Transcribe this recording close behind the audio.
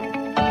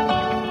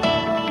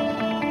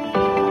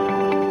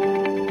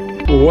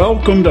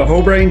Welcome to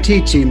Whole Brain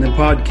Teaching, the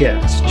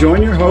podcast.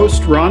 Join your hosts,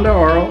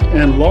 Rhonda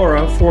and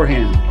Laura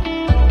Forehand.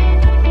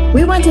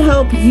 We want to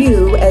help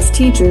you as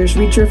teachers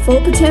reach your full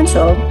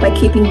potential by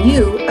keeping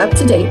you up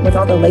to date with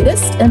all the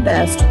latest and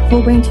best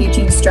whole brain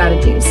teaching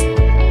strategies.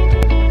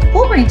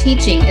 Whole Brain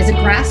Teaching is a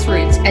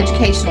grassroots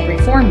educational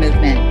reform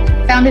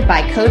movement founded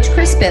by Coach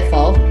Chris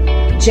Biffle,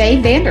 Jay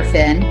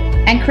Vanderfin,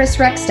 and Chris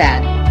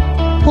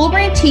Rekstad. Whole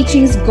Brain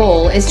Teaching's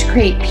goal is to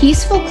create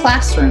peaceful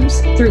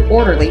classrooms through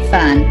orderly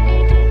fun.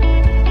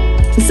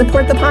 To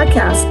support the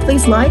podcast,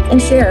 please like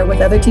and share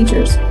with other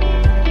teachers.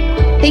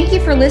 Thank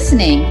you for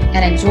listening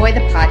and enjoy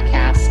the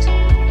podcast.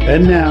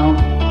 And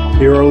now,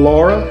 here are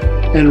Laura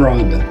and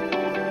Rhonda.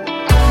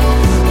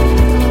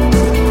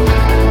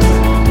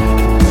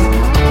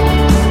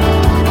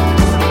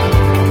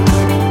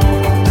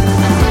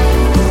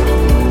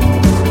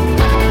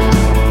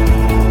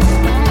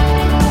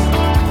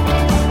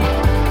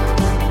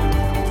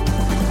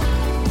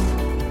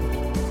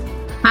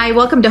 Hi,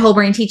 welcome to Whole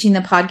Brain Teaching, the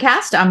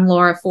podcast. I'm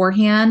Laura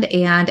Forehand,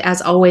 and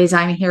as always,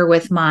 I'm here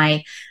with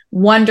my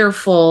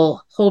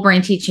wonderful Whole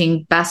Brain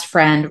Teaching best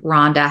friend,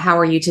 Rhonda. How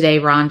are you today,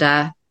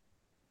 Rhonda?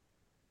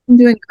 I'm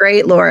doing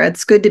great, Laura.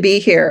 It's good to be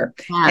here.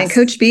 Yes. And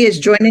Coach B is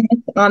joining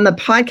us on the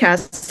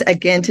podcast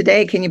again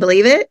today. Can you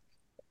believe it?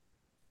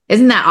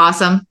 Isn't that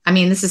awesome? I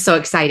mean, this is so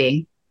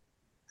exciting.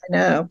 I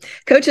know.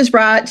 Coach has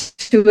brought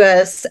to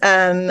us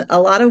a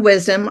lot of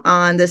wisdom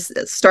on this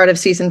start of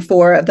season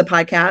 4 of the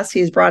podcast.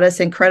 He's brought us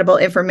incredible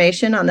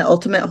information on the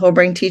ultimate whole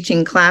brain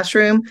teaching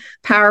classroom,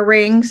 power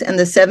rings, and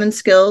the 7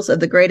 skills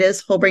of the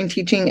greatest whole brain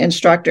teaching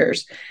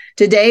instructors.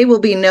 Today will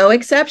be no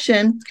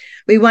exception.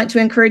 We want to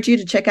encourage you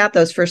to check out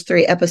those first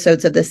 3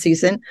 episodes of this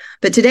season.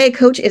 But today,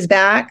 Coach is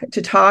back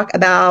to talk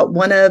about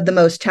one of the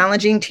most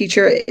challenging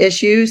teacher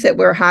issues that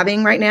we're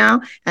having right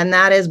now, and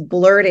that is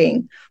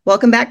blurting.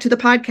 Welcome back to the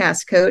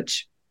podcast,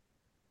 Coach.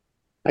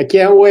 I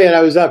can't wait.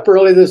 I was up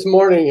early this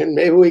morning, and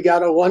maybe we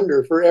got a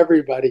wonder for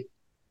everybody.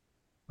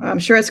 I'm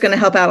sure it's going to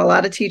help out a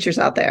lot of teachers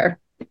out there.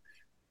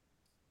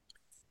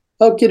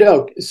 Okie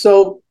doke.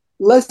 So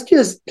let's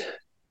just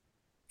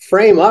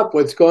frame up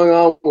what's going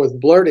on with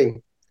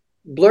blurting.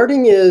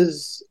 Blurting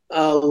is,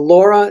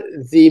 Laura,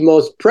 the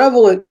most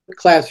prevalent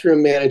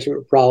classroom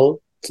management problem.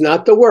 It's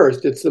not the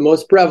worst. It's the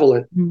most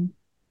prevalent.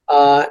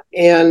 Mm-hmm.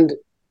 And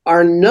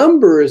our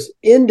numbers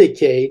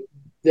indicate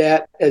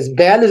that as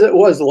bad as it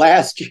was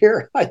last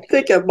year, I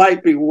think it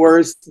might be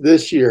worse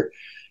this year.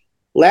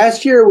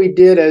 Last year, we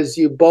did, as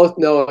you both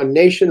know, a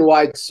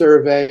nationwide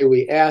survey.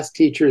 We asked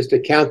teachers to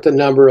count the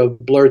number of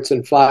blurts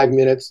in 5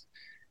 minutes.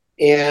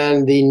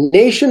 And the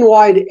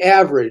nationwide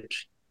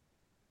average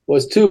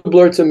was 2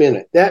 blurts a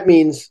minute. That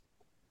means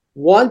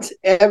once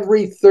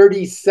every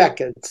 30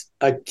 seconds,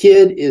 a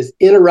kid is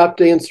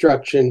interrupting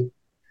instruction.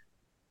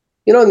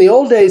 You know, in the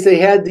old days, they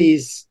had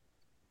these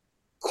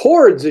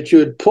cords that you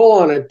would pull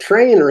on a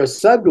train or a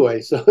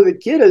subway. So the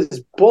kid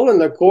is pulling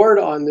the cord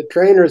on the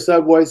train or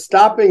subway,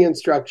 stopping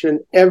instruction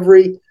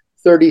every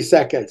 30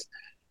 seconds.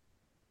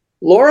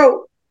 Laura,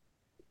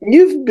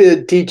 you've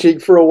been teaching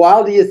for a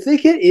while. Do you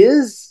think it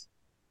is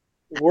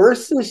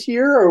worse this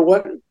year, or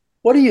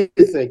what do you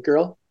think,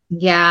 girl?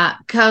 Yeah,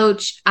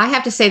 Coach, I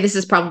have to say this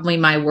is probably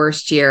my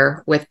worst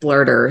year with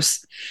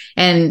blurters.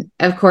 And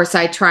of course,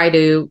 I try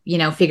to,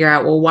 figure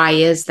out, well, why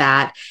is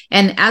that?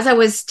 And as I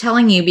was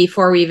telling you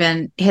before we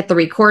even hit the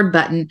record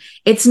button,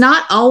 it's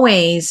not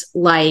always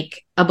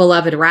like a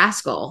beloved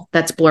rascal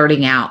that's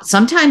blurting out.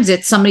 Sometimes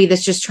it's somebody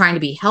that's just trying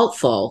to be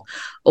helpful,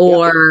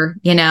 or,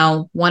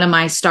 one of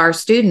my star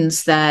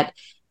students that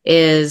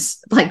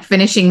is like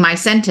finishing my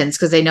sentence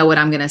because they know what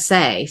I'm going to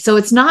say. So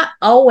it's not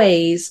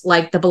always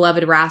like the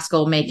beloved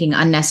rascal making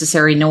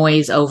unnecessary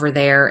noise over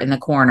there in the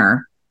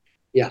corner.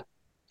 Yeah.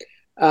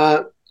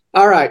 All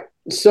right.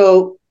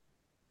 So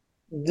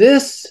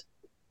this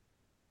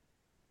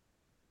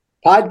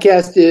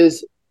podcast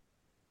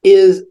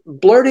is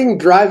blurting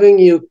driving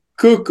you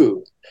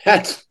cuckoo?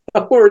 That's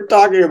what we're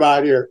talking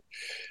about here.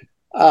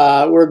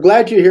 We're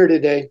glad you're here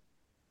today.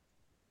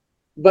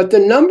 But the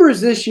numbers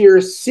this year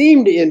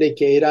seem to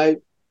indicate,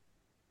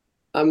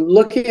 I'm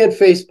looking at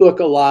Facebook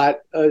a lot,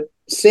 a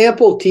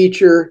sample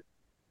teacher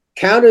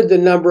counted the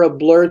number of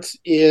blurts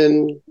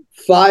in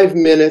 5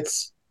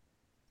 minutes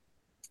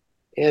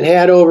and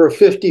had over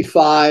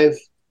 55,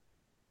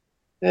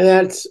 and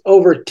that's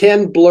over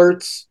 10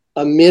 blurts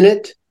a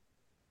minute.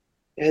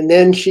 And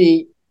then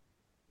she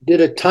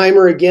did a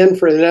timer again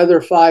for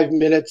another 5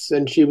 minutes,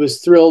 and she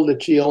was thrilled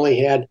that she only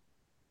had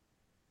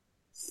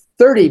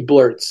 30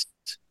 blurts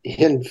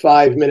in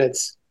 5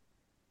 minutes.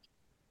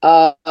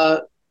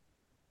 That's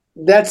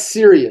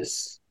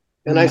serious.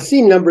 And I've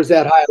seen numbers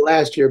that high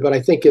last year, but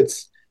I think it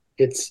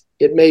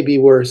may be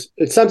worse.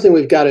 It's something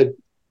we've got to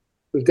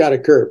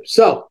curb.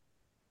 So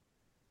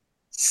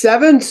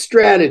 7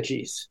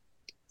 strategies.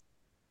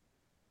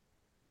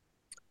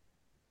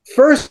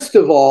 First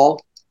of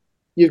all,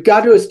 you've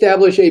got to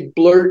establish a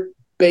blurt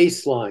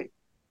baseline.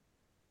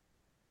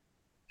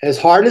 As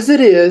hard as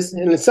it is,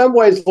 and in some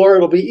ways, Laura,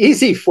 it'll be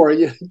easy for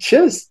you.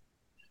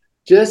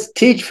 Just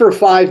teach for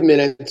 5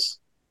 minutes.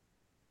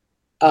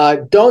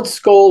 don't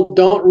scold,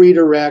 don't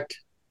redirect,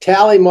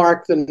 tally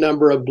mark the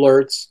number of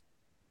blurts,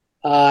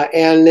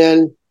 and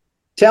then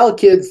tell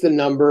kids the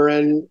number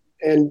and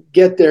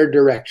get their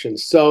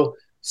directions. So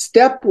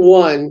step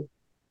one,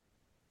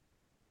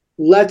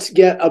 let's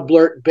get a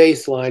blurt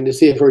baseline to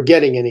see if we're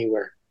getting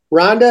anywhere.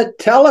 Rhonda,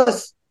 tell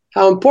us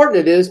how important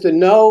it is to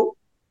know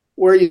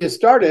where you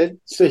started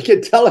so you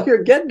can tell if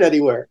you're getting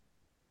anywhere.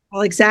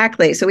 Well,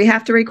 exactly. So we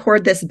have to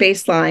record this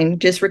baseline,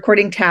 just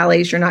recording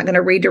tallies. You're not going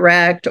to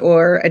redirect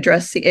or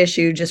address the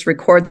issue, just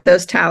record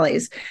those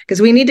tallies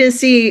because we need to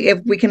see if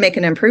we can make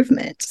an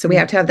improvement. So we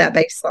have to have that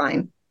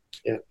baseline.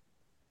 Yeah.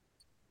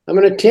 I'm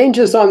going to change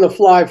this on the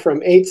fly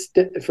from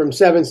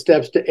 7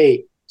 steps to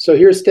 8. So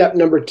here's step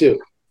number 2.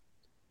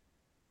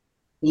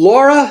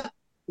 Laura,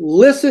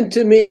 listen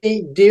to me,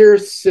 dear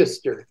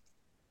sister.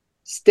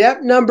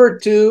 Step number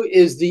 2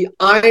 is the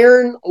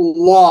iron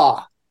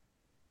law.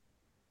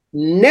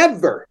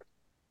 Never,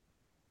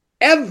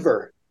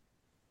 ever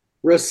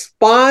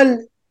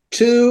respond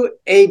to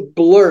a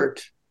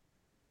blurt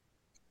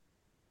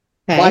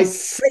by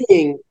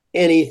saying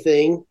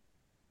anything,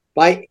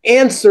 by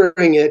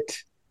answering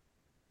it,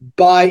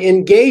 by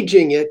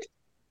engaging it.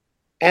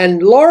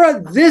 And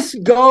Laura, this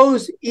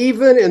goes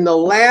even in the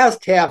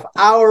last half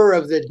hour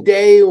of the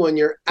day when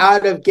you're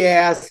out of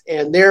gas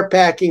and they're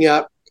packing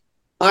up.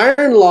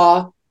 Iron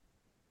law.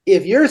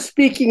 If you're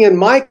speaking in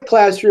my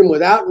classroom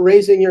without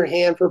raising your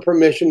hand for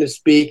permission to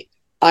speak,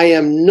 I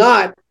am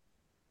not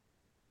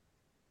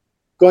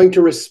going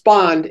to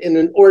respond in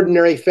an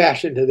ordinary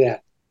fashion to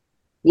that.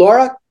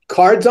 Laura,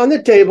 cards on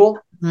the table.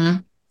 Mm-hmm.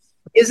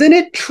 Isn't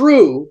it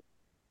true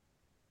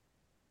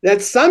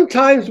that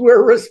sometimes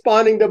we're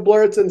responding to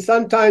blurts and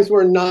sometimes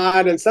we're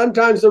not, and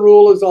sometimes the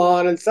rule is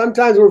on, and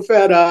sometimes we're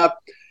fed up,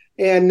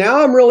 and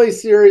now I'm really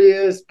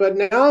serious, but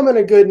now I'm in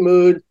a good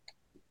mood?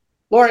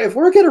 Laura, if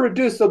we're going to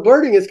reduce the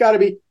blurting, it's got to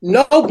be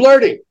no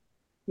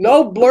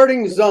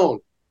blurting zone.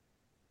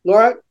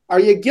 Laura, are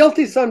you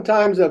guilty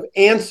sometimes of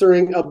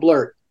answering a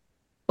blurt?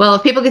 Well,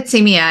 if people could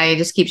see me, I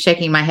just keep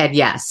shaking my head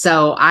yes.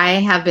 So I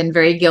have been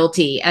very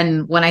guilty.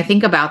 And when I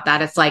think about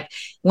that, it's like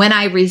when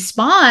I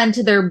respond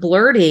to their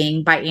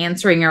blurting by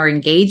answering or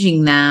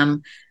engaging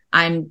them,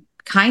 I'm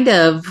kind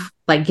of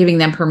like giving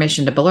them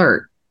permission to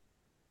blurt.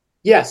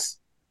 Yes,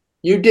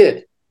 you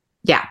did.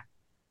 Yeah.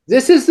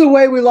 This is the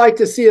way we like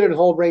to see it in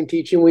whole brain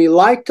teaching. We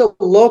like to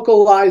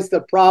localize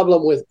the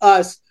problem with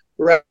us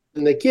rather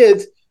than the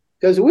kids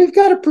because we've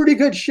got a pretty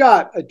good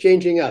shot at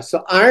changing us.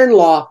 So iron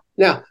law.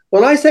 Now,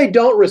 when I say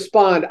don't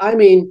respond, I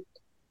mean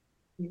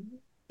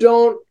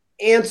don't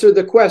answer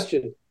the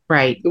question.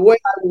 Right. The way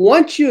I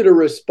want you to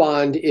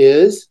respond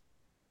is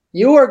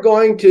you are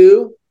going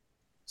to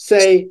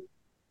say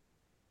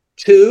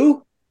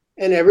 2,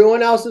 and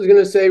everyone else is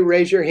going to say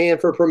raise your hand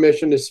for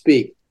permission to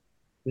speak.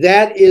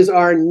 That is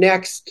our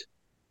next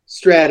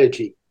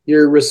strategy.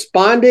 You're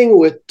responding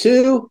with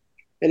 2,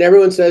 and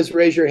everyone says,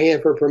 raise your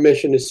hand for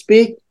permission to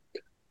speak.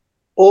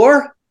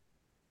 Or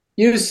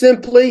you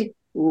simply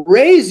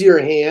raise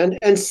your hand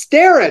and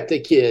stare at the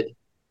kid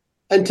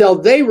until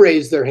they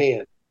raise their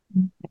hand.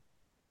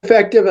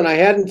 Effective, and I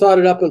hadn't thought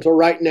it up until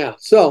right now.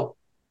 So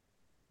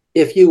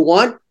if you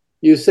want,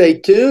 you say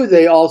 2,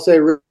 they all say,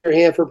 raise your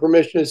hand for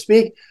permission to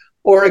speak.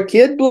 Or a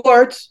kid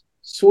blurts,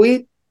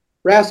 sweet,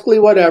 rascally,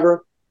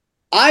 whatever,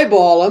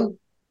 eyeball them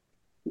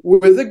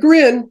with a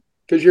grin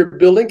because you're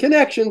building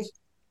connections.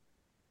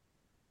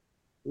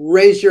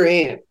 Raise your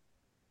hand.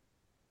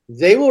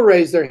 They will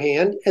raise their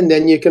hand and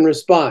then you can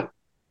respond.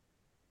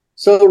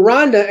 So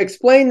Rhonda,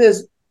 explain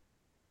this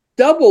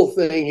double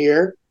thing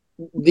here.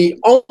 The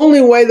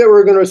only way that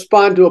we're going to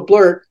respond to a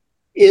blurt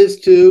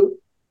is to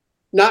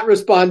not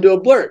respond to a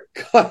blurt.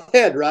 Go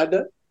ahead,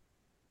 Rhonda.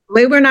 The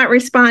way we're not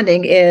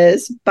responding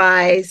is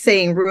by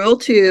saying rule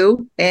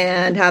 2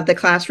 and have the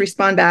class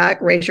respond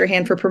back, raise your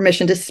hand for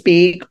permission to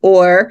speak,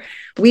 or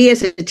we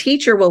as a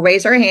teacher will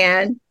raise our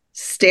hand,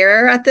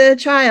 stare at the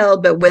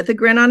child, but with a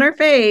grin on our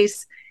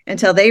face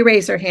until they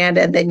raise their hand,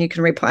 and then you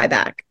can reply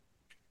back.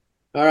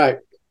 All right.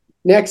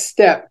 Next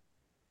step.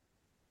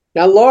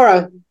 Now,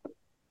 Laura,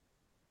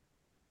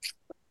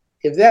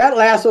 if that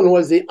last one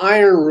was the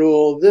iron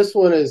rule, this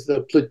one is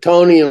the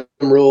plutonium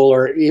rule,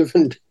 or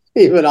even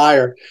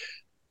higher.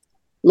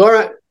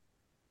 Laura,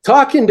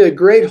 talking to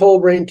great whole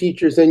brain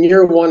teachers, and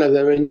you're one of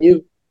them,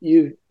 and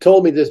you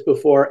told me this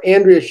before,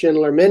 Andrea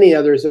Schindler, many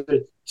others are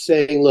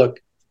saying, look,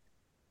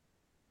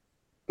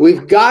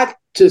 we've got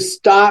to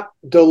stop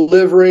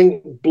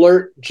delivering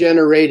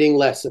blurt-generating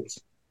lessons.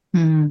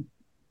 Mm-hmm.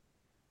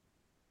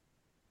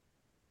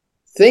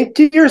 Think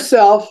to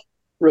yourself,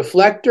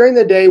 reflect during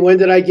the day, when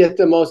did I get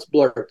the most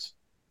blurts?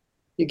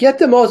 You get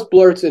the most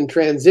blurts in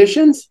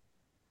transitions,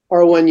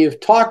 or when you've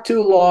talked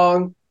too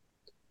long,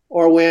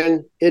 or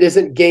when it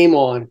isn't game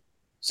on.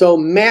 So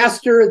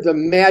master the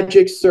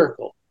magic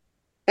circle.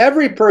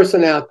 Every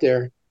person out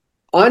there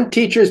on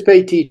Teachers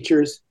Pay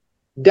Teachers,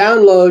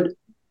 download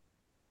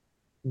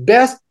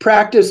Best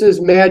Practices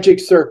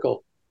Magic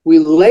Circle. We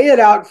lay it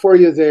out for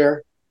you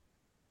there,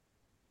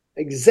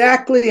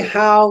 exactly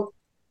how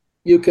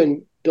you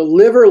can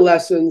deliver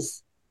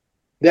lessons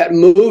that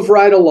move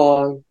right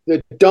along,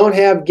 that don't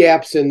have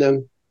gaps in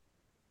them.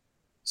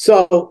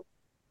 So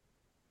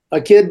a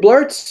kid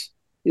blurts,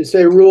 you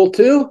say rule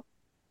 2,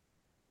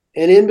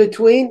 and in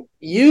between,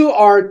 you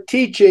are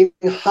teaching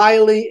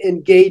highly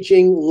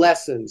engaging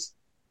lessons.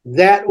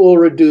 That will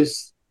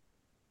reduce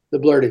the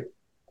blurting.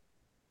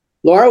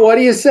 Laura, what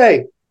do you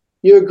say?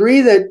 You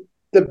agree that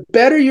the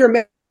better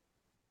your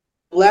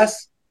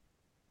less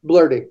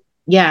blurting?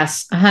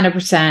 Yes,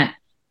 100%.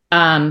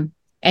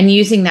 And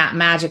using that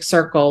magic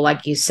circle,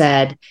 like you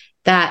said,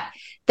 that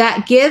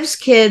gives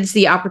kids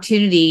the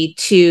opportunity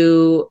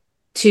to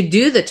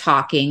do the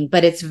talking,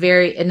 but it's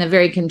in a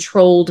very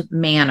controlled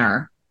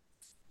manner.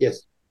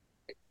 Yes.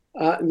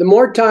 The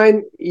more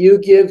time you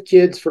give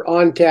kids for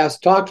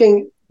on-task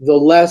talking, the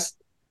less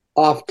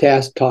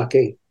off-task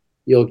talking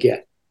you'll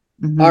get.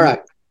 Mm-hmm. All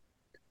right.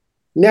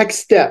 Next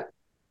step.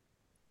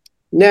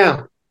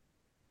 Now,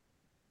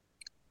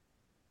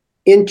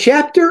 in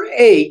chapter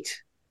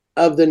 8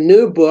 of the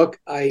new book,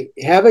 I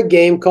have a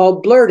game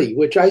called Blurty,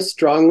 which I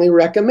strongly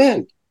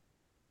recommend.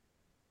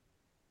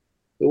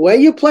 The way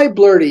you play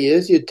Blurty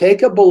is you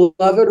take a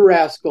beloved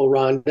rascal,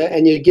 Rhonda,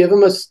 and you give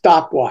him a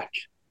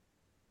stopwatch.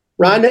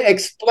 Rhonda,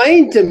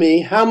 explain to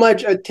me how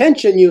much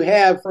attention you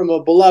have from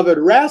a beloved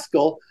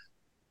rascal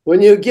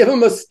when you give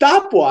him a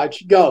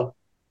stopwatch. Go.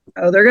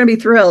 Oh, they're going to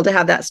be thrilled to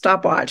have that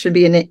stopwatch and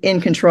be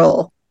in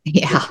control.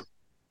 Yeah.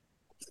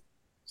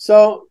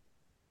 So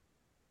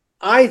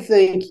I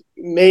think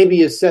maybe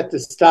you set the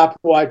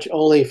stopwatch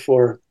only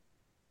for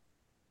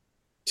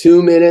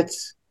 2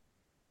 minutes.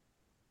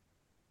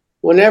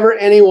 Whenever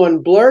anyone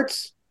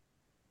blurts,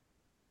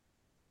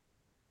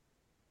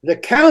 the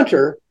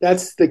counter,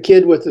 that's the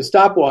kid with the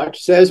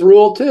stopwatch, says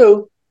rule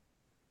 2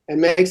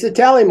 and makes a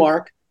tally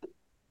mark.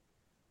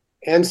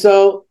 And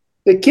so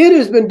the kid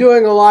who's been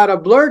doing a lot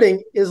of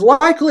blurting is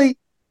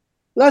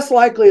less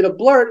likely to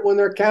blurt when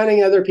they're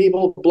counting other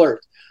people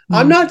blurt. Mm-hmm.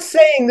 I'm not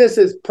saying this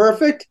is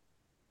perfect,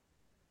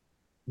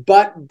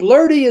 but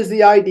Blurty is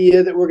the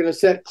idea that we're going to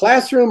set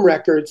classroom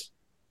records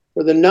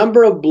for the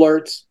number of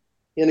blurts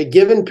in a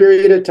given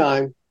period of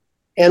time.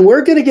 And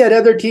we're going to get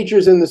other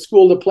teachers in the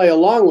school to play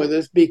along with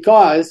us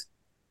because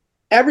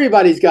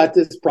everybody's got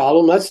this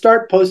problem. Let's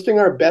start posting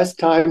our best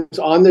times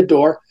on the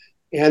door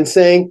and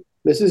saying,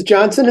 Mrs.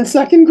 Johnson in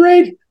second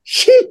grade,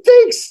 she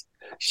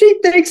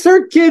thinks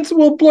her kids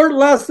will blurt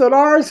less than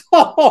ours.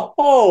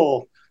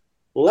 Oh,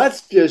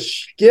 let's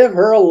just give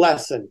her a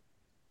lesson.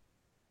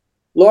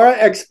 Laura,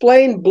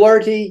 explain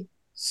Blurty,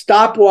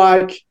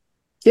 stopwatch,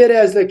 kid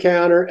as the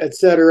counter,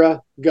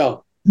 etc.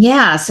 Go.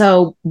 Yeah.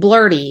 So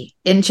Blurty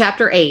in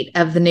chapter 8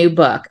 of the new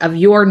book, of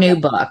your new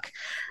book,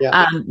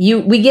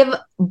 we give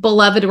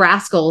beloved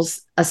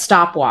rascals a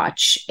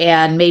stopwatch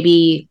and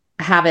maybe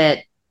have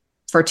it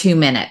for 2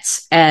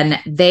 minutes, and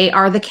they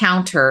are the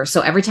counter.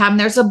 So every time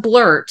there's a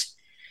blurt,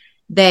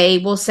 they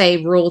will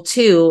say rule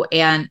 2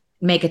 and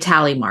make a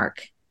tally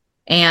mark.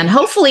 And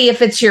hopefully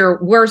if it's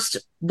your worst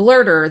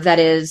blurter that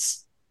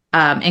is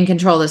in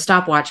control of the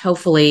stopwatch,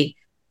 hopefully,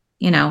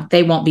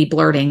 they won't be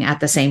blurting at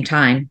the same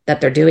time that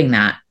they're doing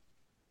that.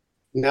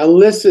 Now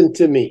listen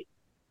to me.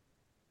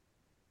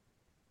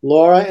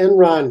 Laura and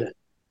Rhonda,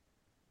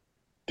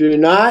 do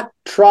not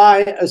try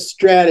a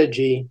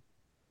strategy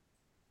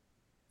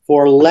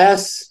for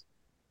less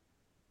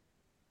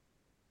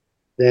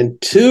than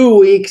 2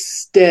 weeks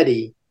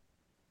steady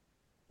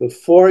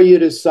before you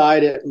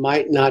decide it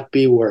might not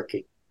be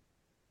working.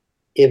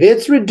 If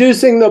it's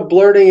reducing the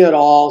blurting at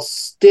all,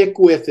 stick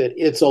with it.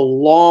 It's a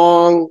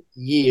long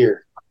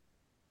year.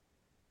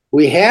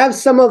 We have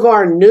some of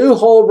our new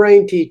whole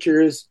brain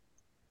teachers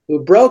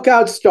who broke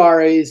out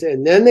stories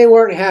and then they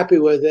weren't happy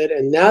with it,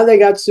 and now they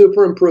got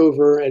super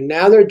improver, and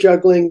now they're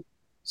juggling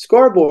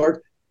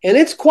scoreboard, and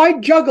it's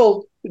quite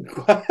difficult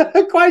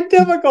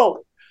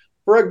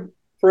for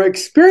an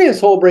experienced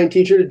whole brain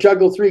teacher to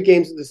juggle 3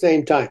 games at the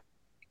same time.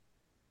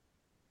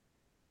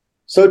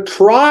 So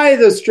try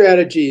the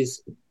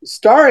strategies.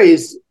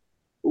 Stories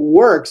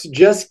works,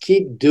 just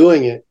keep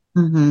doing it.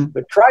 Mm-hmm.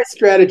 But try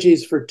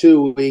strategies for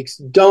 2 weeks.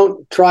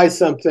 Don't try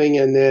something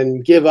and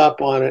then give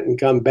up on it and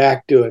come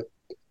back to it.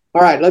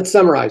 All right, let's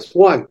summarize.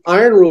 1,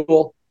 iron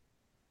rule.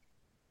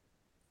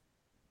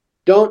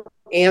 Don't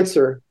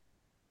answer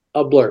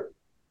a blurt.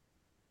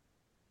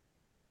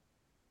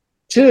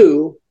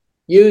 2,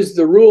 use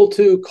the rule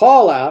 2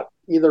 call out,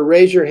 either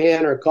raise your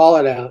hand or call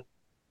it out.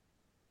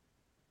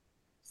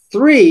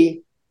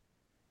 3,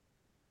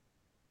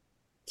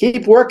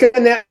 keep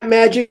working that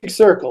magic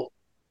circle.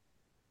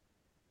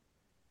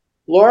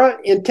 Laura,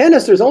 in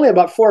tennis, there's only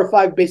about 4 or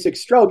 5 basic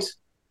strokes,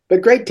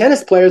 but great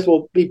tennis players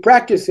will be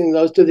practicing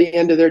those to the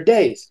end of their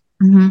days.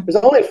 Mm-hmm. There's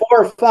only 4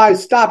 or 5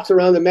 stops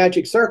around the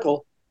magic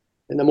circle,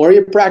 and the more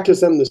you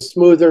practice them, the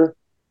smoother,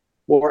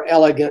 more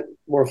elegant,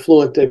 more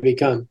fluent they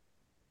become.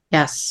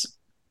 Yes.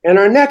 And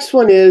our next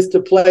one is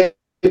to play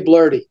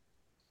Blurty.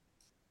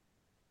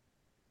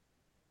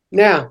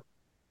 Now,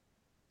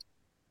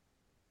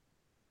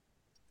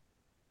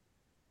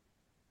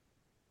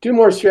 2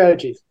 more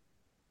strategies.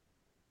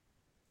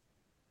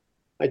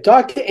 I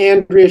talked to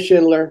Andrea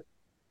Schindler,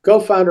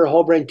 co-founder of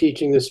Whole Brain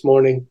Teaching, this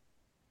morning.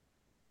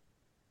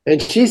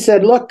 And she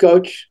said, look,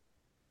 Coach,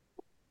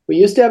 we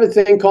used to have a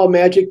thing called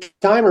Magic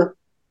Timer.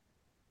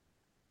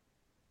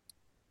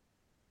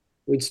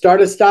 We'd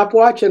start a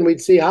stopwatch and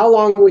we'd see how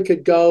long we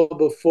could go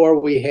before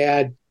we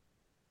had,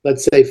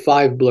 let's say,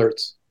 5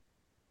 blurts.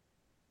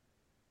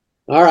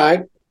 All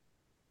right,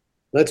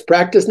 let's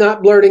practice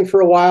not blurting for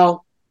a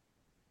while.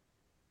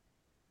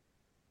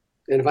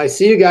 And if I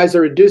see you guys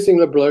are reducing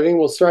the blurting,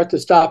 we'll start the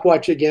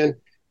stopwatch again.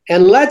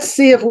 And let's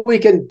see if we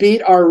can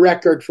beat our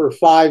record for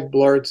 5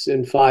 blurts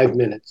in 5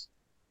 minutes.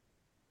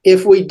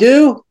 If we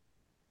do,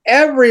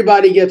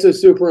 everybody gets a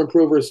super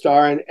improver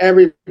star and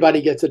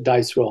everybody gets a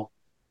dice roll.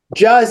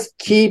 Just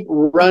keep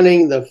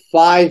running the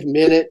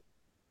 5-minute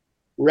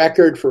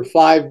record for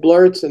 5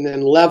 blurts and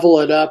then level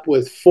it up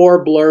with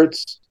 4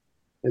 blurts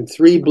and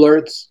 3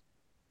 blurts.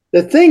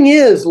 The thing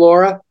is,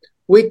 Laura,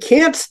 we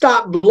can't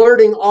stop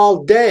blurting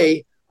all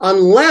day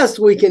unless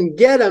we can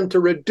get them to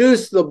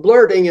reduce the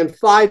blurting in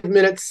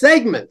 5-minute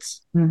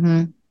segments.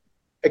 Mm-hmm.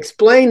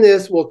 Explain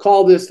this. We'll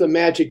call this the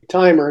magic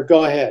timer.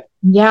 Go ahead.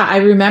 Yeah, I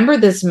remember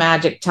this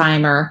magic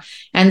timer.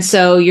 And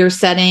so you're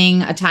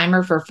setting a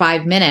timer for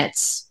 5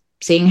 minutes,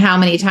 seeing how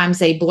many times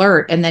they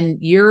blurt. And then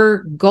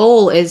your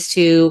goal is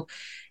to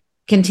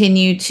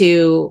continue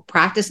to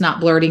practice not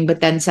blurting,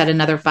 but then set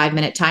another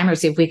 5-minute timer,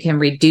 see if we can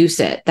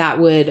reduce it. That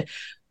would,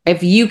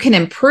 if you can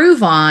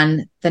improve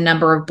on the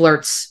number of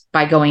blurts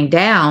by going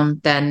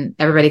down, then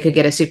everybody could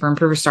get a super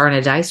improver star and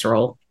a dice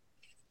roll.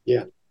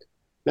 Yeah.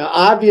 Now,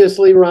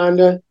 obviously,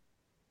 Rhonda,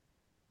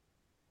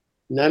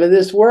 none of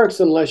this works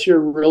unless you're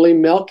really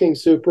milking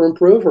super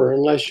improver,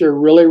 unless you're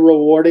really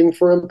rewarding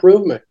for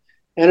improvement.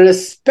 And it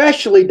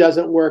especially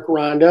doesn't work,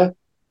 Rhonda,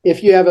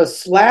 if you have a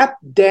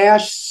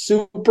slapdash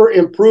super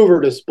improver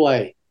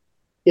display.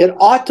 It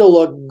ought to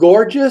look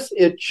gorgeous.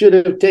 It should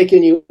have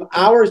taken you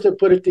hours to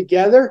put it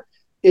together.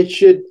 It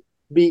should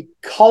be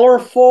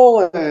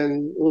colorful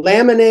and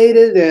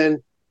laminated.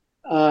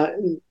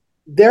 And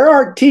there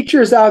are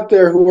teachers out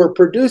there who are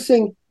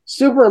producing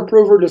super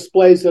improver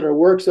displays that are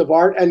works of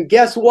art. And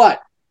guess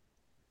what?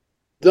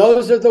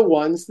 Those are the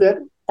ones that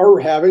are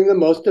having the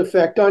most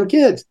effect on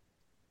kids.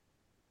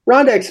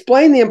 Rhonda,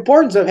 explain the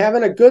importance of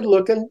having a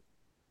good-looking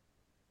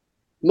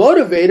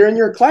motivator in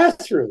your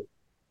classroom.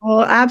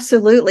 Well,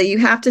 absolutely. You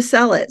have to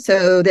sell it.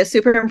 So the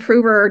super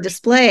improver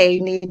display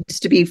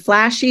needs to be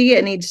flashy.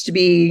 It needs to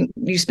be,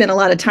 you spend a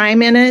lot of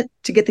time in it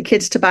to get the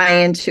kids to buy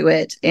into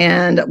it.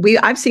 And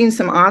I've seen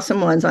some awesome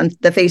ones on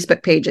the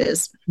Facebook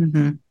pages.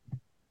 Mm-hmm.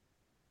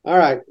 All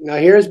right. Now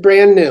here's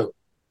brand new.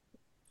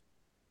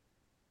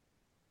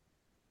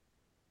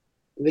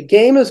 The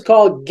game is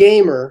called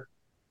Gamer,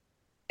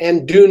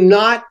 and do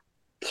not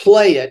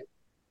play it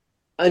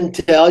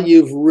until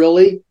you've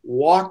really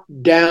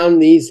walked down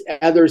these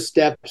other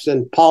steps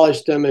and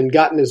polished them and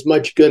gotten as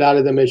much good out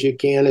of them as you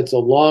can. It's a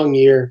long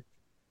year.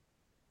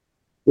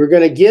 We're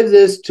going to give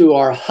this to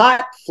our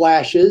hot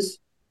flashes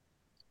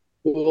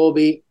who will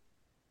be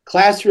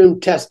classroom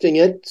testing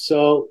it.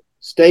 So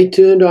stay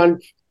tuned on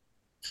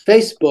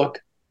Facebook.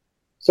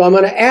 So I'm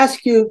going to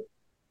ask you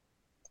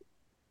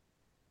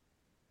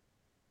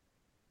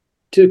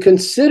to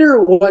consider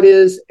what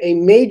is a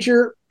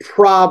major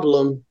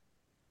problem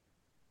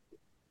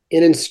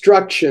in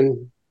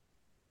instruction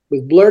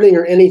with blurting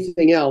or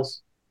anything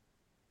else.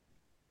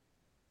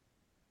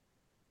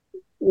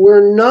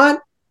 We're not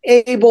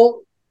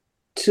able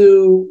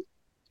to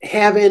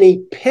have any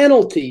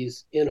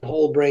penalties in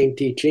whole brain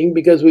teaching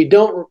because we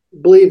don't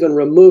believe in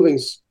removing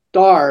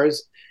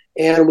stars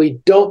and we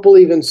don't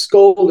believe in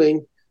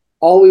scolding.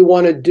 All we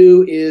want to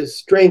do is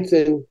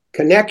strengthen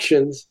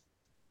connections.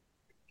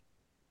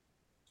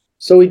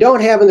 So we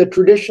don't have, in the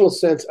traditional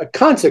sense, a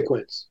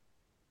consequence.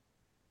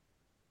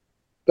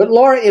 But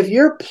Laura, if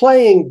you're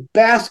playing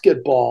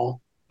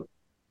basketball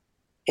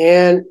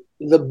and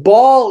the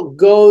ball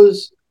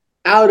goes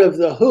out of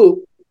the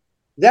hoop,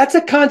 that's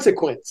a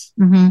consequence.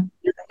 Mm-hmm.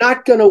 You're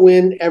not going to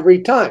win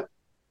every time.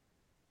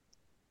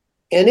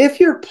 And if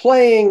you're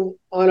playing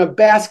on a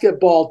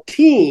basketball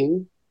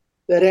team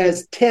that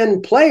has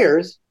 10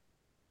 players,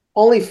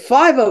 only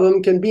 5 of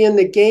them can be in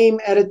the game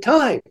at a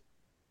time.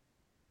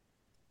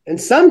 And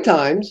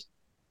sometimes,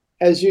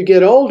 as you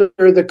get older,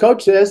 the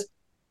coach says,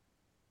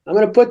 I'm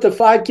going to put the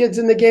 5 kids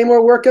in the game who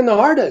are working the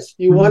hardest.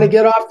 You want to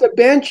get off the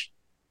bench?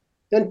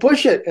 Then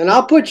push it. And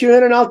I'll put you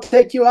in and I'll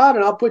take you out.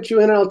 And I'll put you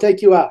in and I'll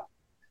take you out.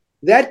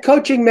 That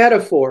coaching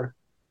metaphor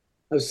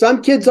of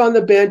some kids on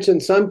the bench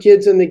and some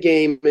kids in the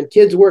game and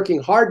kids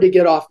working hard to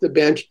get off the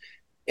bench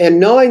and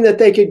knowing that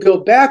they could go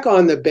back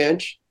on the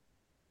bench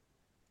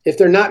if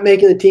they're not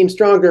making the team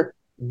stronger,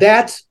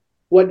 that's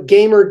what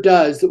Gamer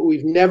does that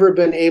we've never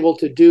been able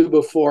to do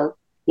before.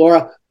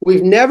 Laura,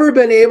 we've never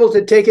been able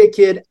to take a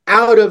kid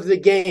out of the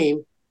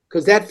game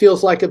because that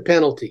feels like a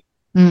penalty.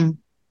 Mm.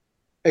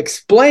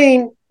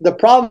 Explain the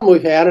problem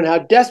we've had and how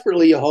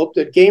desperately you hope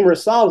that Gamer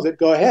solves it.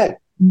 Go ahead.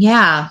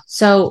 Yeah,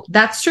 so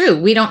that's true.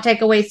 We don't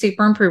take away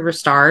super improver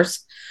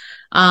stars.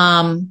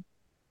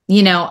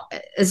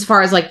 as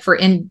far as like for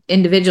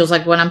individuals,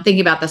 like when I'm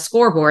thinking about the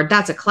scoreboard,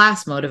 that's a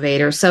class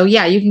motivator. So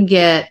yeah, you can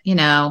get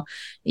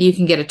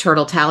a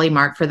turtle tally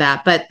mark for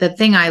that. But the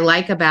thing I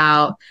like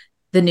about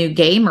the new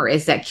gamer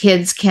is that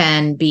kids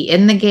can be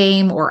in the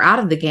game or out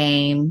of the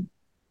game,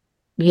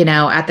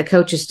 at the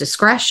coach's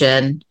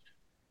discretion.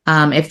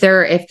 If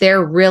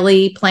they're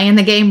really playing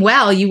the game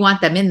well, you want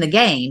them in the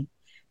game.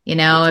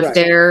 That's if right.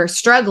 They're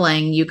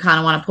struggling, you kind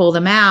of want to pull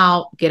them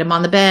out, get them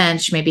on the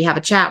bench, maybe have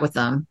a chat with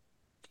them.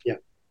 Yeah.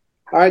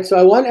 All right. So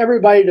I want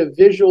everybody to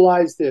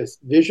visualize this.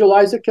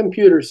 Visualize a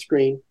computer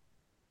screen.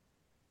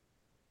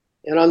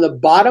 And on the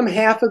bottom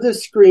half of the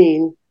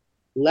screen,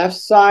 left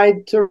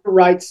side to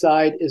right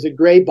side, is a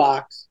gray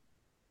box.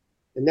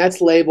 And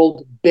that's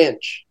labeled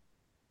bench.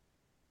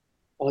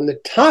 On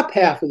the top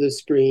half of the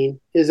screen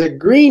is a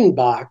green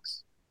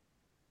box.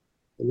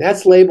 And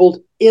that's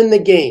labeled in the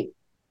game.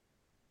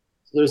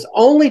 So there's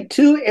only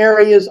two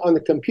areas on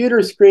the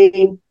computer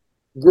screen: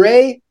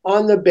 gray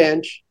on the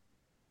bench,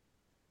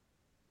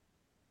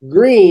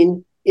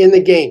 green in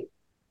the game.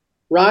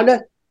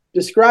 Rhonda,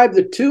 describe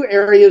the two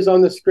areas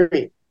on the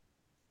screen.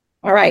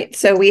 All right.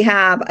 So we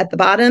have at the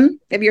bottom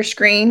of your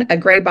screen a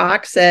gray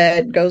box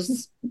that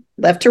goes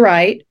left to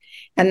right,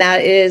 and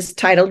that is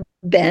titled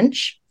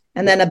bench.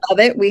 And then above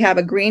it, we have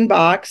a green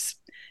box,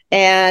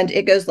 and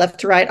it goes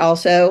left to right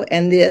also.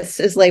 And this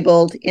is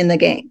labeled in the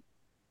game.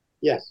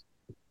 Yes.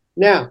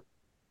 Now,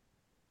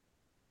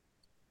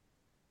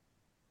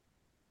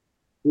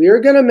 we are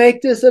going to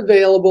make this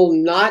available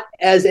not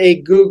as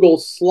a Google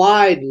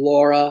slide,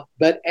 Laura,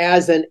 but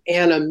as an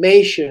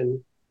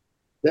animation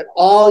that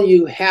all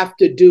you have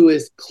to do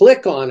is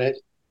click on it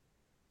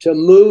to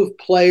move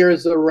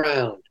players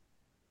around.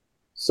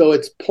 So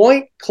it's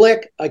point,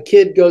 click, a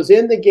kid goes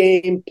in the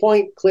game,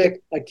 point,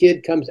 click, a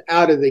kid comes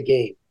out of the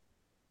game.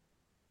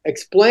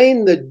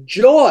 Explain the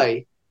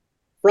joy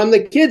from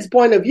the kid's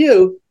point of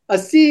view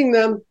of seeing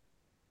them,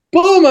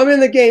 boom, I'm in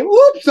the game.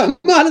 Oops, I'm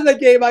out of the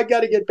game. I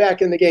got to get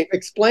back in the game.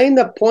 Explain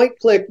the point,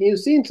 click. You've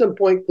seen some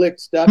point, click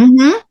stuff.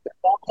 Mm-hmm.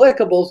 All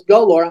clickables.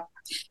 Go, Laura.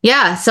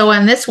 Yeah. So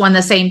in this one,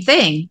 the same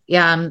thing.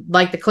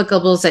 Like the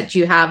clickables that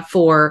you have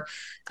for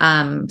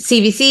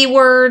CVC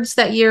words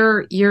that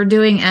you're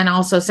doing, and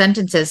also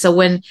sentences. So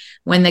when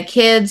the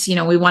kids,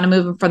 we want to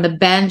move them from the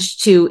bench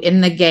to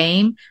in the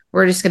game,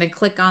 we're just going to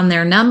click on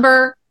their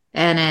number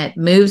and it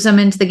moves them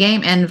into the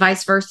game, and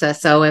vice versa.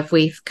 So if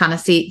we kind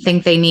of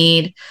think they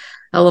need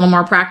a little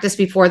more practice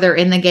before they're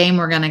in the game,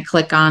 we're going to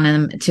click on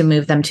them to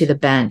move them to the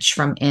bench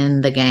from in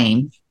the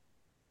game.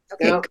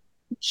 Okay. Now,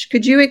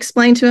 could you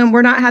explain to him,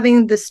 we're not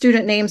having the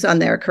student names on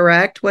there,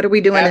 correct? What are we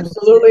doing?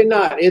 Absolutely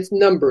not. It's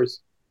numbers.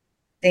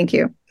 Thank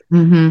you.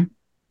 Mm-hmm.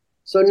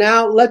 So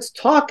now let's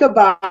talk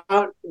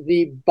about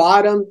the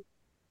bottom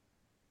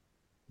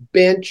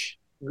bench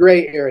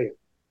gray area.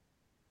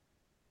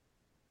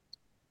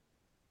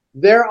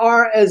 There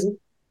are as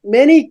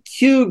many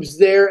cubes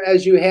there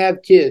as you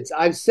have kids.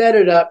 I've set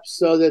it up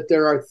so that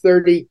there are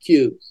 30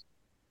 cubes.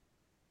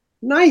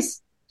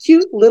 Nice,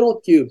 cute little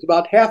cubes,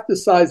 about half the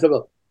size of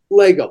a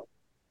Lego.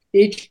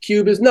 Each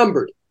cube is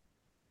numbered.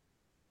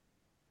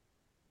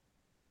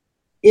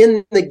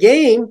 In the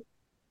game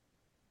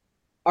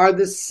are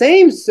the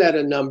same set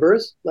of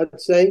numbers,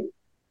 let's say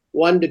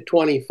 1 to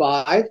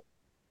 25.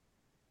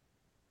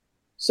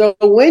 So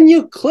when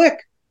you click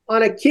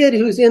on a kid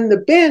who's in the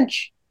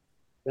bench,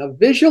 now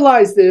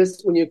visualize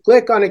this, when you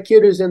click on a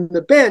kid who's on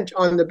the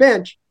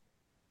bench,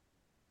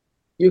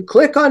 you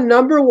click on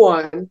number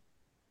 1,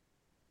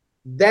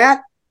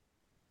 that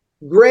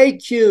gray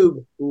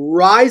cube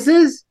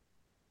rises,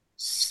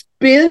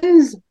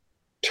 spins,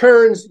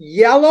 turns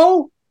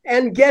yellow,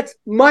 and gets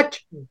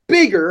much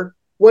bigger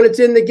when it's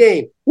in the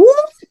game. Woo!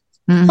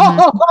 Mm-hmm.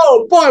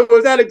 Oh, boy,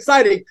 was that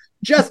exciting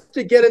just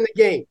to get in the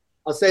game.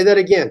 I'll say that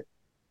again.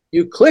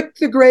 You click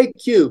the gray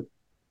cube,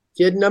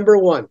 kid number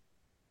 1.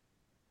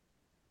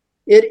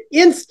 It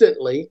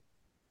instantly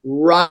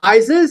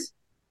rises,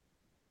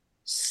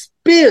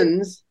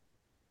 spins,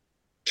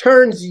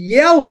 turns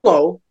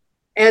yellow,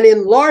 and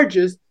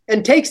enlarges,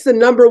 and takes the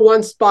number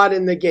 1 spot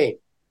in the game.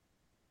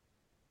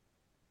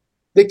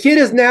 The kid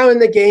is now in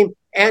the game,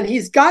 and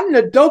he's gotten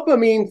a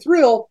dopamine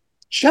thrill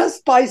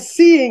just by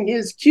seeing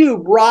his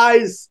cube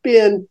rise,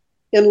 spin,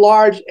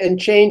 enlarge, and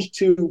change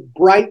to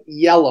bright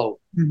yellow.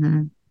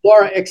 Mm-hmm.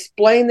 Laura,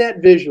 explain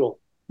that visual.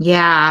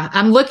 Yeah,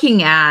 I'm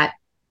looking at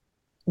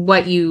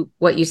what you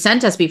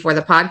sent us before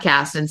the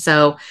podcast. And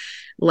so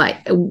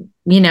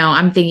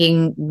I'm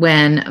thinking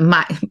when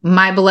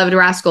my beloved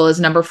rascal is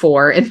number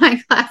 4 in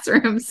my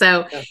classroom.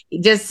 So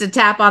just to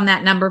tap on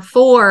that number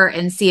 4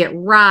 and see it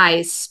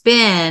rise,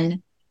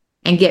 spin,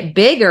 and get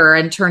bigger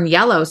and turn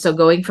yellow. So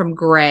going from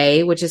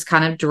gray, which is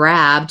kind of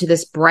drab, to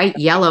this bright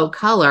yellow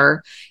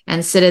color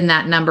and sit in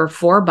that number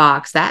 4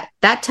 box, that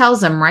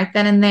tells them right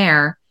then and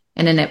there,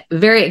 and in a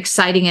very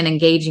exciting and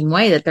engaging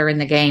way, that they're in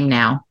the game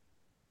now.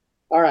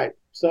 All right.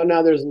 So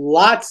now there's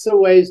lots of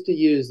ways to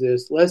use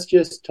this. Let's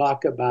just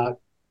talk about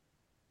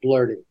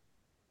blurting.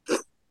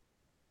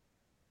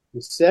 You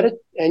set it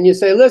and you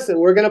say, listen,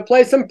 we're going to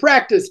play some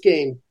practice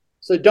game.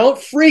 So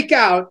don't freak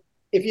out.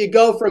 if you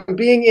go from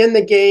being in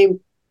the game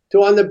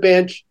to on the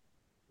bench,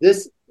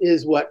 this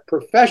is what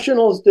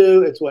professionals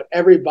do. It's what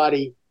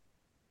everybody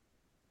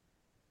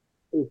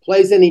who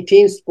plays any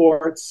team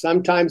sports,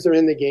 sometimes they're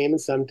in the game and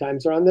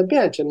sometimes they're on the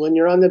bench. And when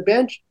you're on the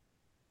bench,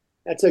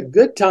 that's a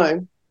good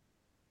time.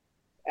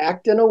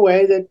 Act in a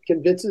way that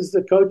convinces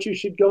the coach you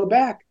should go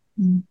back.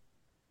 Mm-hmm.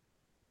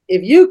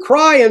 If you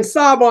cry and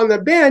sob on the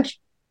bench,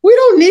 we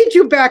don't need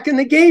you back in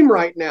the game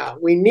right now.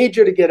 We need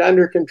you to get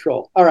under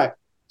control. All right.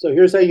 So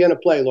here's how you're going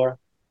to play, Laura.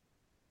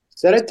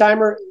 Set a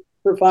timer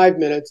for 5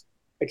 minutes.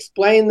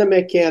 Explain the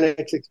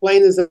mechanics.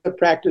 Explain this is a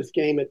practice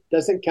game. It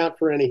doesn't count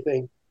for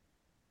anything.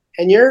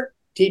 And you're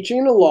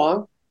teaching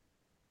along.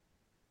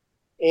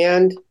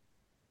 And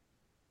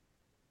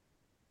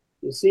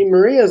you see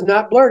Maria's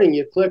not blurting.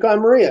 You click on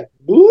Maria.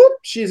 Whoop,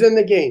 she's in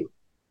the game.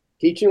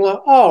 Teaching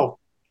along. Oh,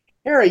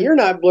 Harry, you're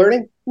not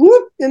blurting.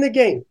 Whoop, in the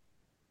game.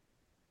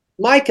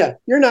 Micah,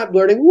 you're not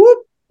blurting. Whoop,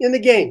 in the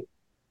game.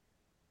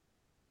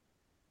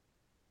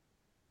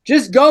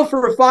 Just go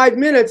for 5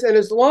 minutes, and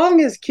as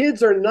long as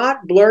kids are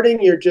not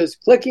blurting, you're just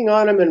clicking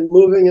on them and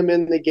moving them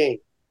in the game.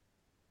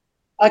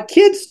 A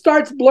kid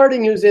starts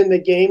blurting who's in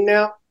the game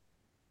now.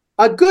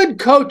 A good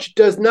coach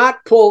does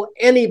not pull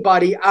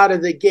anybody out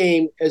of the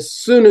game as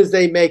soon as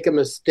they make a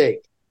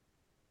mistake.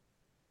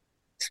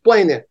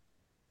 Explain that.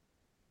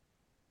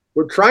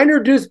 We're trying to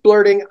reduce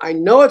blurting. I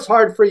know it's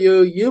hard for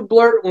you. You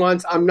blurt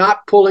once. I'm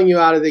not pulling you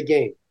out of the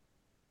game.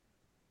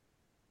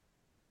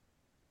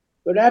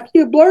 But after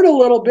you blurt a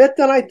little bit,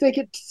 then I think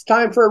it's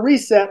time for a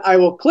reset. I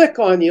will click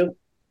on you.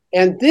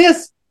 And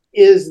this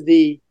is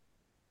the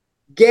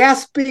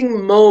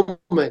gasping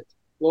moment,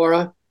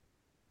 Laura.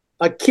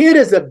 A kid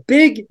is a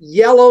big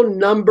yellow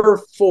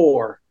number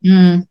 4.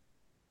 Mm.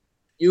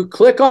 You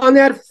click on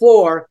that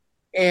 4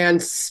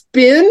 and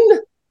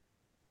spin,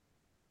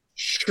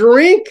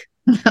 shrink,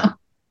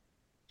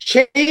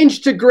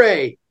 change to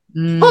gray.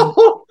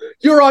 Oh,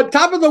 you're on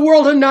top of the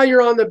world and now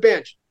you're on the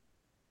bench.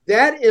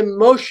 That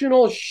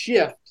emotional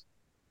shift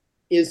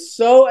is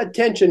so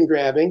attention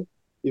grabbing.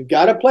 You've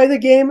got to play the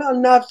game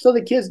enough so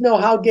the kids know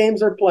how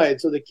games are played,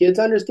 so the kids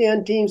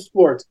understand team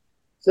sports.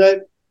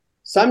 So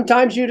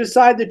sometimes you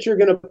decide that you're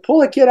going to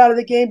pull a kid out of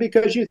the game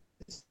because you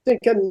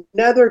think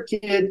another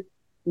kid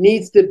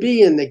needs to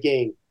be in the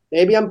game.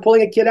 Maybe I'm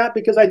pulling a kid out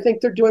because I think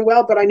they're doing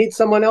well, but I need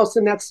someone else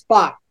in that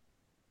spot.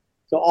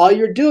 So all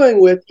you're doing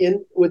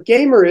with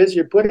Gamer is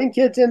you're putting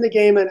kids in the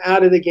game and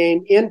out of the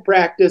game in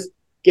practice,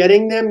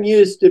 getting them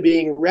used to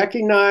being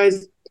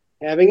recognized,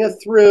 having a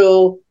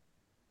thrill,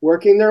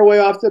 working their way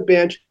off the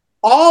bench.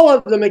 All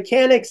of the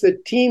mechanics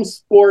of team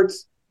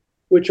sports,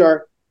 which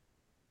are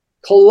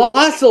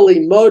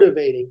colossally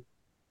motivating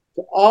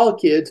to all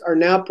kids, are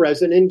now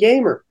present in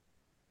Gamer.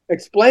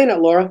 Explain it,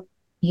 Laura.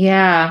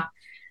 Yeah.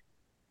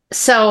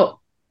 So,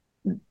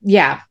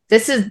 yeah,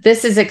 this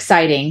is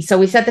exciting. So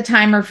we set the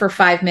timer for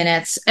 5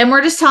 minutes and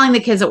we're just telling the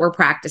kids that we're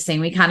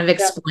practicing. We kind of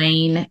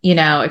explain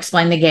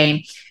the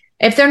game.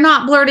 If they're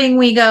not blurting,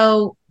 we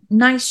go,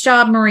 nice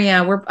job,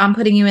 Maria. I'm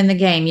putting you in the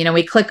game.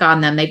 We click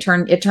on them. It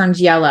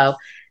turns yellow.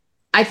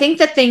 I think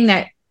the thing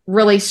that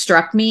really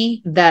struck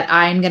me that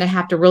I'm going to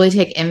have to really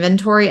take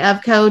inventory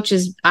of, Coach,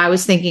 is I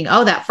was thinking,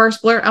 that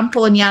first blurt, I'm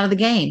pulling you out of the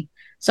game.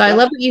 So I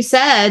love what you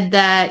said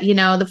that,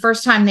 the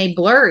first time they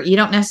blurt, you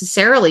don't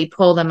necessarily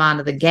pull them out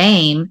of the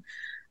game.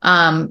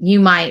 You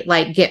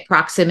might get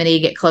proximity,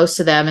 get close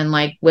to them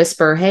and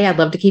whisper, hey, I'd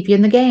love to keep you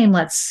in the game.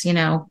 Let's,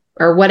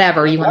 or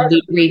whatever you want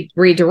to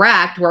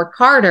redirect, work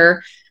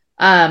harder.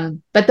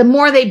 But the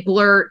more they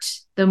blurt,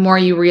 the more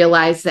you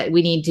realize that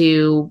we need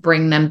to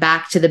bring them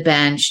back to the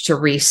bench to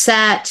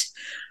reset.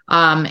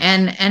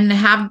 And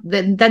have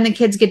then the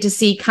kids get to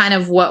see kind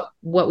of what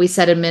we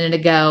said a minute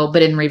ago,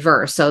 but in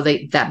reverse. So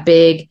that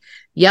big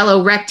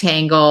yellow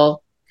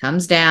rectangle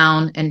comes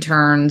down and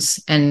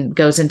turns and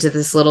goes into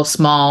this little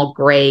small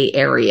gray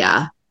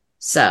area.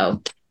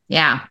 So,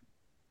 yeah.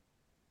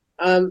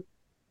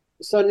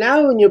 So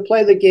now when you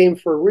play the game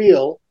for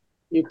real,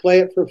 you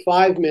play it for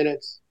 5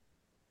 minutes.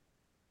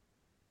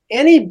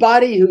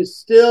 Anybody who's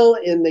still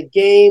in the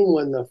game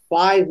when the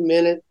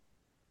 5-minute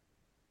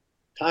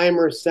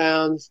timer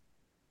sounds,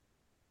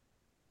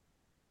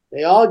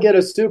 they all get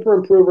a super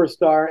improver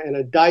star and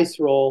a dice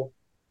roll.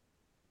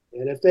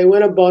 And if they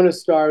win a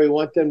bonus star, we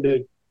want them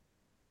to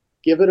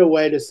give it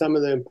away to some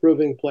of the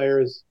improving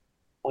players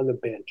on the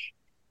bench.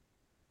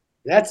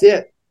 That's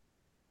it.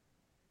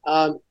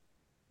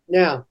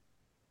 Now,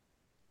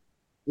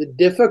 the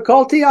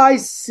difficulty I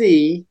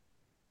see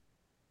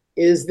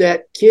is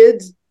that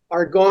kids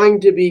are going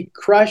to be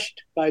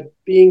crushed by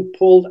being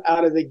pulled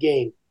out of the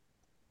game.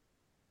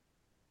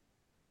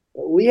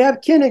 But we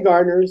have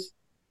kindergartners,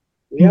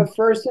 we have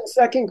first and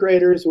second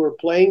graders who are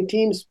playing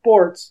team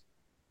sports,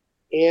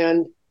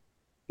 and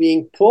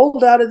being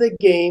pulled out of the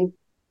game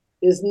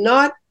is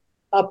not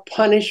a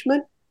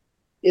punishment.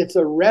 It's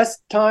a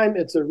rest time.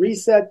 It's a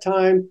reset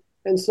time.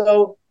 And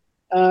so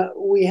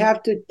we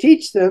have to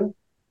teach them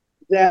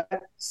that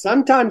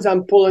sometimes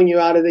I'm pulling you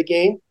out of the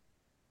game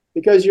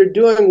because you're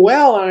doing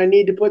well and I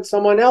need to put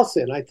someone else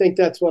in. I think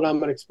that's what I'm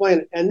going to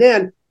explain. And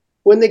then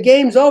When the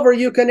game's over,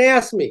 you can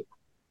ask me.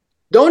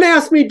 Don't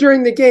ask me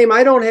during the game.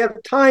 I don't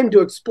have time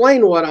to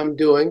explain what I'm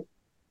doing.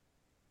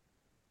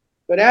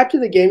 But after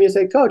the game, you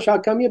say, Coach, how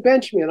come you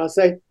benched me? And I'll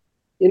say,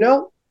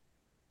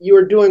 you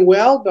were doing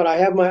well, but I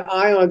have my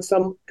eye on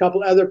some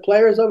couple other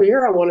players over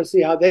here. I want to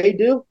see how they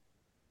do.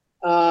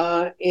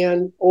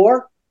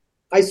 Or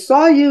I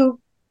saw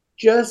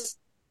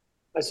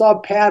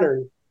a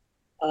pattern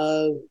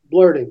of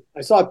blurting.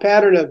 I saw a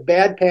pattern of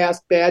bad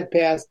pass, bad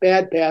pass,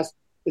 bad pass.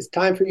 It's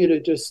time for you to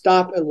just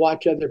stop and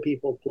watch other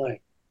people play.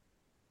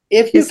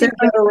 If you can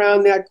get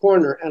around that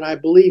corner, and I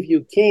believe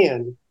you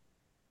can,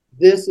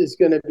 this is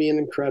going to be an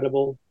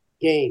incredible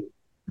game.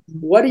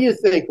 What do you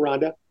think,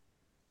 Rhonda?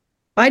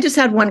 I just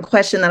had one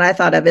question that I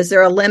thought of. Is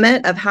there a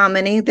limit of how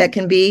many that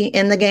can be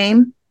in the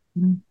game?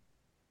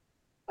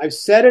 I've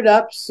set it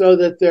up so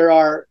that there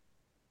are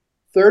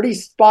 30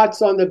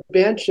 spots on the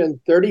bench and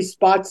 30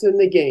 spots in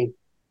the game.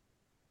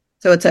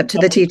 So it's up to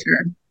the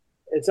teacher.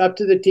 It's up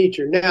to the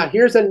teacher. Now,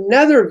 here's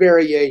another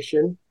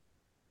variation.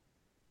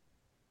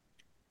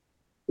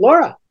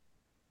 Laura,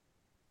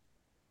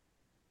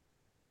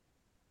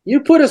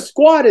 you put a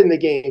squad in the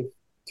game.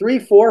 3,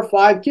 4,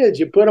 5 kids.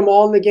 You put them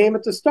all in the game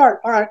at the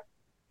start. All right.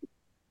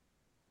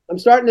 I'm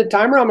starting the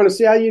timer. I'm going to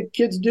see how you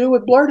kids do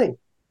with blurting.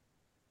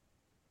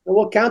 And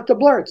we'll count the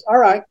blurts. All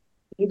right.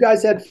 You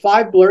guys had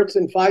 5 blurts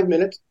in 5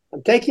 minutes.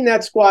 I'm taking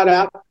that squad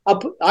out.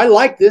 I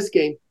like this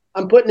game.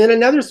 I'm putting in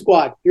another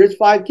squad. Here's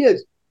 5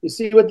 kids. You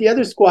see what the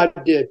other squad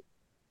did.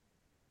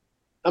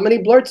 How many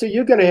blurts are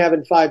you going to have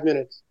in 5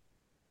 minutes?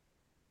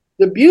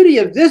 The beauty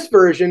of this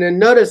version, and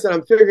notice that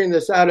I'm figuring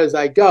this out as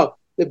I go.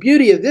 The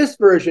beauty of this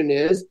version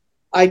is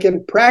I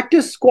can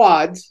practice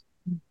squads.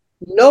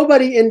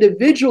 Nobody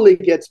individually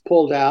gets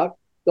pulled out.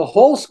 The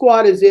whole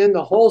squad is in.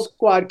 The whole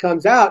squad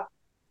comes out.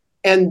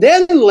 And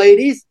then,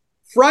 ladies,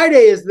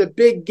 Friday is the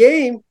big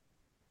game.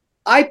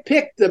 I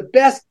picked the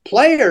best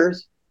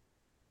players,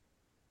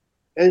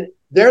 and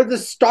they're the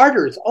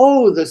starters.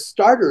 Oh, the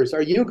starters.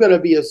 Are you going to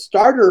be a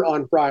starter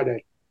on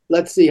Friday?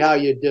 Let's see how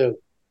you do.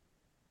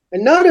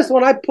 And notice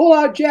when I pull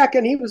out Jack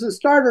and he was a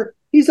starter,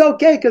 he's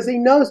okay because he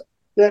knows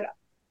that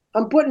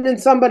I'm putting in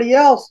somebody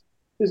else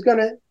who's going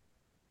to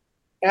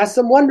ask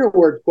some wonder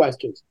word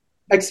questions.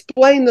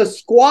 Explain the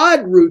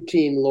squad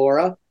routine,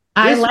 Laura.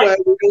 This way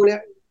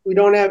we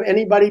don't have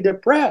anybody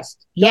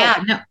depressed.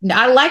 Yeah,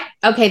 no,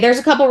 okay, there's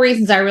a couple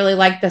reasons I really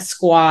like the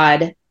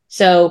squad.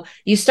 So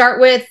you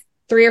start with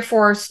 3 or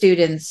 4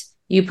 students,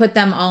 you put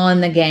them all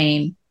in the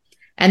game.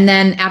 And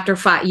then after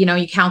 5,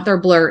 you count their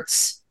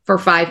blurts for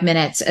 5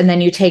 minutes, and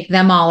then you take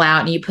them all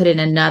out and you put in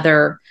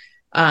another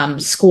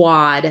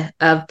squad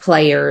of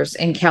players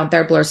and count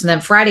their blurts. And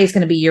then Friday is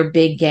going to be your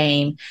big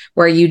game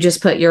where you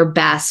just put your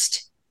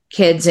best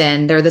kids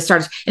in. They're the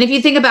starters. And if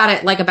you think about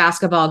it like a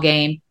basketball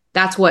game,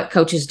 that's what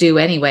coaches do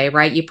anyway,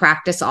 right? You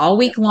practice all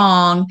week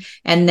long,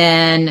 and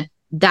then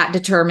that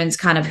determines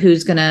kind of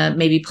who's going to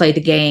maybe play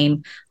the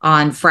game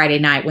on Friday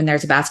night when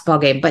there's a basketball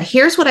game. But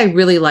here's what I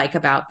really like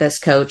about this,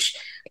 Coach.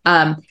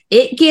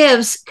 It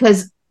gives,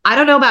 because I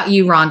don't know about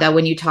you, Rhonda,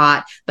 when you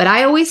taught, but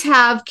I always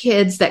have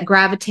kids that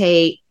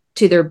gravitate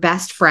to their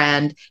best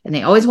friend, and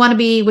they always want to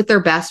be with their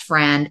best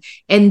friend.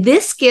 And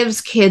this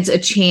gives kids a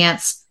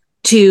chance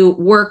to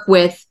work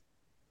with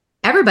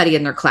everybody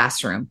in their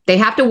classroom. They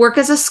have to work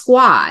as a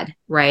squad,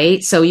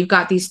 right? So you've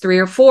got these 3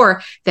 or 4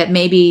 that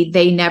maybe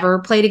they never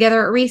play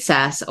together at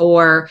recess,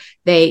 or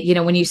they,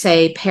 when you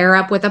say pair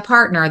up with a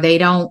partner, they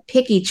don't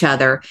pick each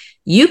other.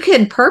 You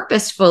can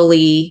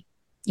purposefully,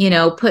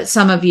 put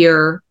some of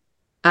your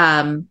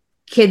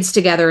kids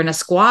together in a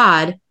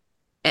squad.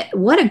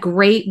 What a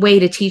great way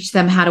to teach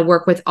them how to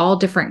work with all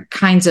different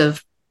kinds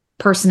of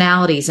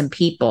personalities and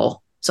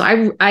people. So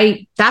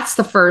I that's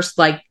the first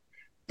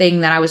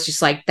thing that I was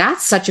just like,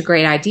 that's such a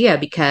great idea,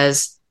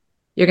 because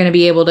you're going to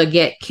be able to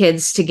get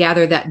kids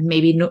together that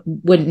maybe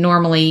wouldn't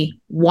normally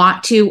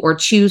want to or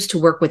choose to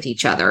work with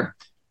each other.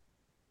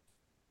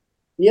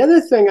 The other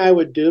thing I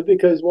would do,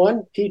 because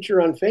one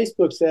teacher on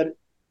Facebook said,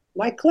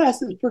 my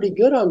class is pretty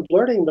good on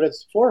blurting, but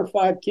it's 4 or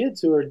 5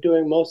 kids who are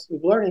doing most of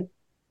the blurting.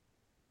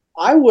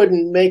 I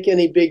wouldn't make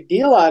any big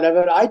deal out of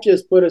it. I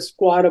just put a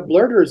squad of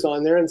blurters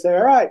on there and say,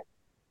 all right,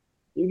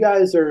 you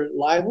guys are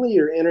lively,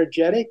 you're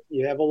energetic,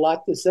 you have a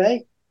lot to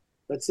say.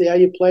 Let's see how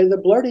you play the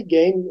blurted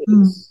game.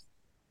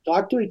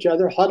 Talk to each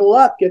other, huddle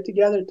up, get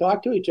together,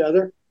 talk to each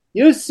other.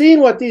 You've seen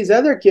what these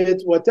other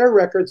kids, what their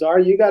records are.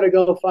 You got to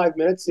go 5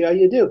 minutes, see how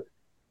you do.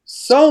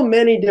 So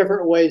many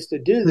different ways to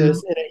do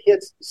this, and it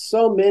hits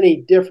so many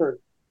different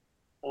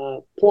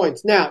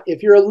points. Now,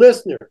 if you're a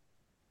listener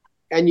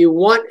and you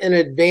want an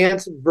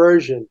advanced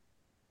version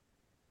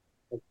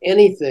of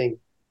anything,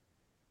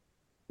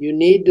 you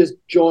need to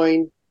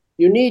join.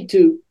 You need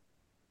to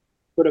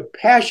put a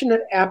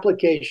passionate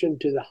application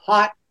to the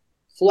hot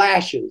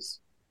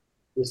flashes.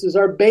 This is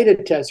our beta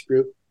test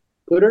group.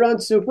 Put it on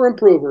Super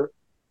Improver.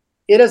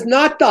 It is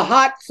not the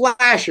hot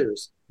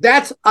flashers.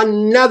 That's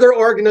another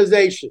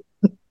organization.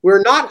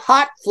 We're not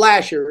hot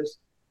flashers.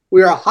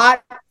 We are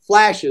hot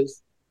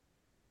flashes.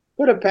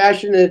 Put a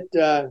passionate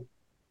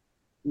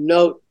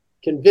note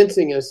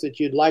convincing us that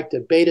you'd like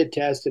to beta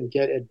test and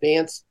get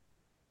advanced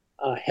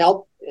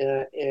help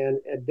and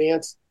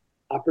advanced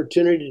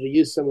opportunity to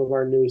use some of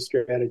our new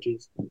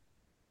strategies.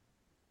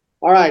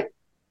 All right.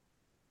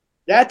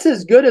 That's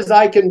as good as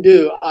I can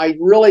do. I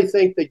really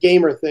think the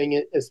gamer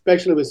thing,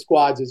 especially with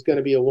squads, is going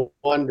to be a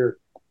wonder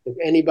if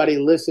anybody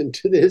listened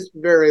to this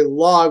very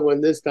long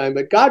one this time.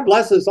 But God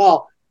bless us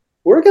all.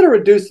 We're going to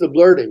reduce the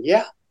blurting.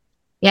 Yeah.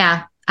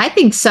 Yeah, I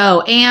think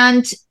so.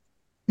 And,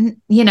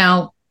 you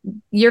know,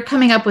 you're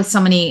coming up with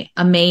so many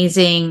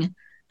amazing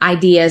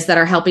ideas that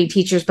are helping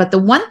teachers. But the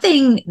one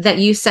thing that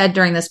you said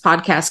during this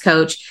podcast,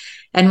 Coach,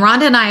 and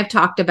Rhonda and I have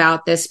talked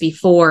about this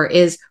before,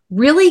 is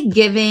really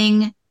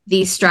giving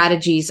these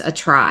strategies a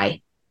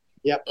try.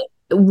 Yep.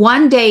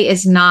 One day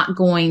is not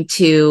going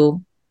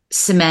to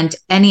cement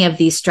any of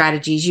these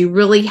strategies. You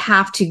really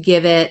have to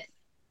give it,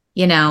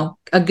 you know,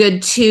 a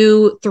good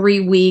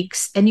 2-3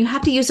 weeks, and you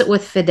have to use it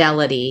with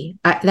fidelity.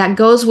 That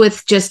goes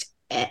with just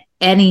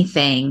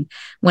anything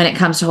when it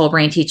comes to whole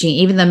brain teaching,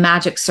 even the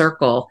magic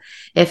circle.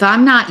 If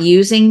I'm not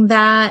using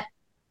that,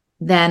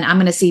 then I'm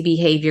going to see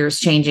behaviors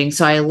changing.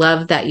 So I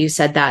love that you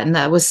said that. And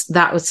that was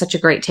such a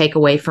great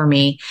takeaway for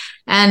me.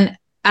 And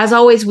as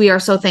always, we are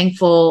so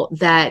thankful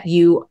that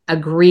you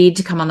agreed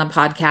to come on the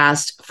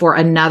podcast for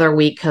another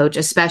week, Coach,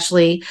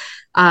 especially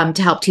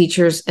to help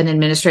teachers and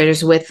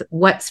administrators with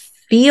what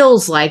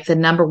feels like the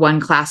number one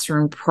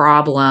classroom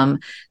problem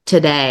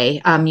today.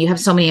 You have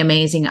so many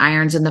amazing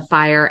irons in the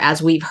fire.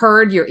 As we've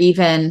heard, you're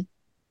even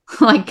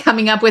like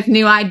coming up with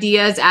new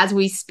ideas as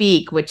we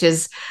speak, which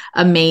is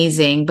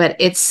amazing. But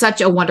it's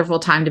such a wonderful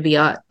time to be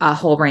a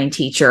whole brain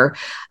teacher.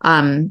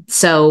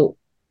 So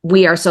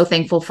we are so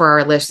thankful for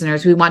our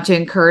listeners. We want to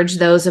encourage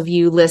those of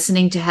you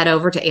listening to head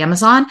over to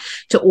Amazon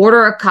to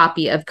order a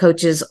copy of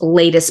Coach's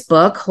latest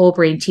book, Whole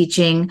Brain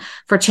Teaching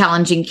for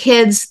Challenging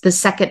Kids, the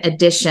second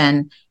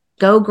edition.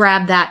 Go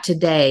grab that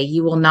today.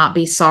 You will not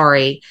be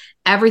sorry.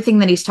 Everything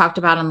that he's talked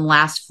about in the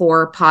last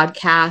 4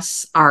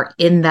 podcasts are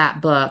in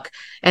that book.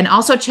 And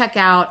also check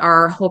out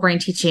our Whole Brain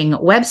Teaching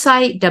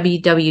website,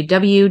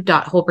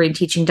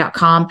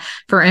 www.wholebrainteaching.com,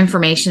 for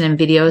information and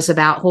videos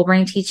about whole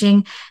brain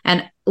teaching.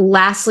 And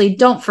lastly,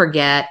 don't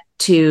forget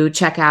to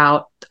check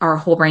out our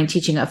Whole Brain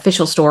Teaching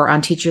official store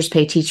on Teachers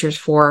Pay Teachers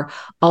for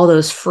all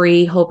those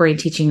free whole brain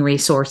teaching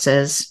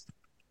resources.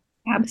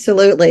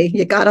 Absolutely.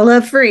 You gotta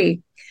love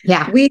free.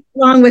 Yeah. We,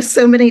 along with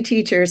so many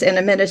teachers and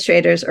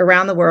administrators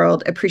around the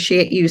world,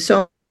 appreciate you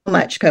so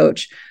much,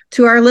 Coach.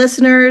 To our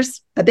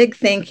listeners, a big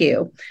thank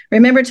you.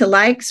 Remember to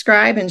like,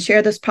 subscribe, and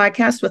share this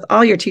podcast with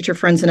all your teacher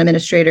friends and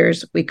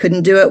administrators. We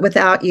couldn't do it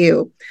without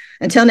you.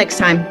 Until next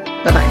time,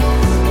 bye-bye.